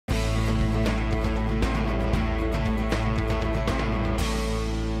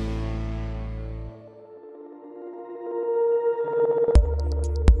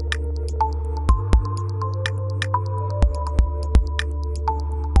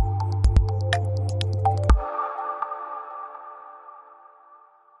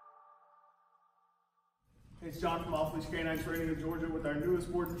Leash K9 Training in Georgia with our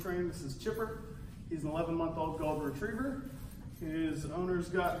newest board and train. This is Chipper. He's an 11-month-old golden retriever. His owners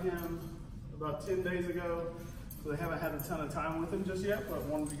got him about 10 days ago, so they haven't had a ton of time with him just yet, but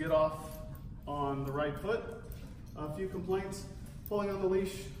wanted to get off on the right foot. A few complaints: pulling on the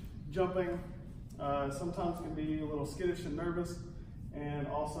leash, jumping, sometimes can be a little skittish and nervous, and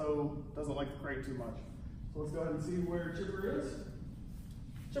also doesn't like the crate too much. So let's go ahead and see where Chipper is.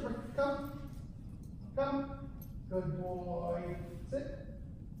 Chipper, come. Come. Good boy. Sit.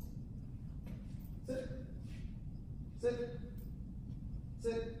 Sit. Sit.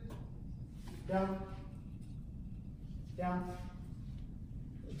 Sit. Down. Down.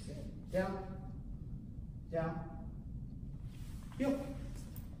 Down. Down. Heel.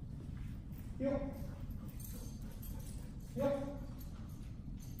 Heel. Heel.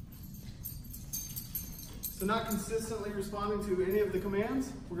 So not consistently responding to any of the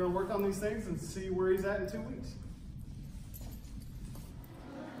commands. We're going to work on these things and see where he's at in 2 weeks.